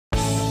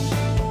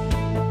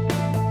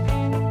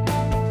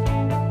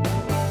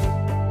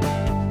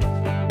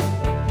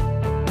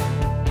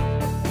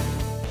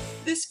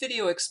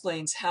video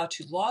explains how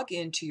to log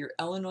into your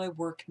Illinois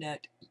workNet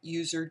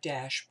user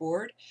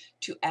dashboard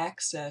to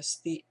access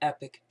the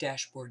Epic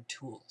dashboard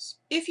tools.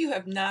 If you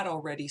have not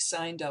already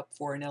signed up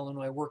for an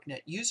Illinois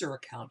workNet user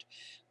account,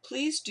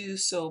 please do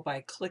so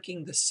by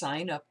clicking the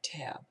Sign Up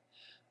tab.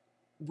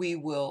 We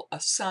will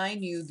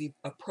assign you the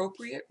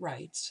appropriate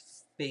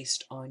rights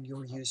based on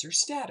your user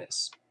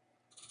status.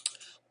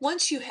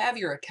 Once you have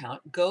your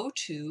account, go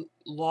to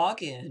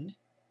Log In,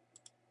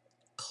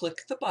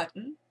 click the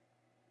button,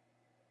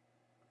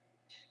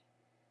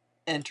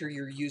 enter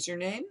your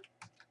username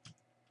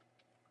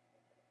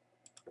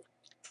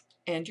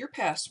and your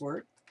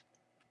password,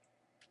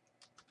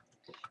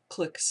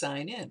 click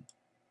Sign In.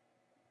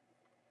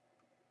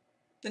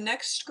 The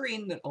next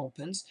screen that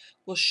opens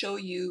will show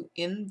you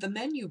in the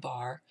menu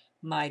bar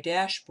My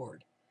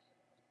Dashboard.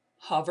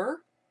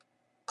 Hover,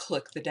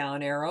 click the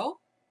down arrow,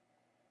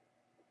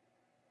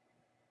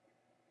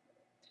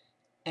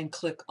 and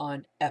click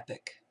on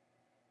Epic.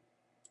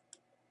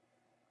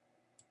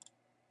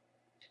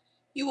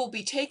 You will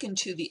be taken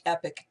to the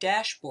Epic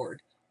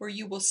dashboard where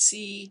you will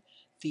see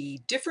the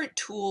different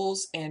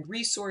tools and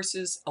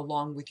resources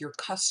along with your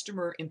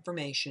customer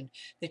information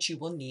that you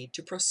will need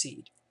to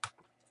proceed.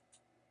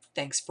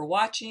 Thanks for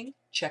watching.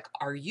 Check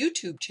our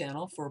YouTube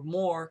channel for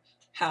more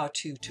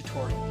how-to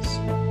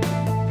tutorials.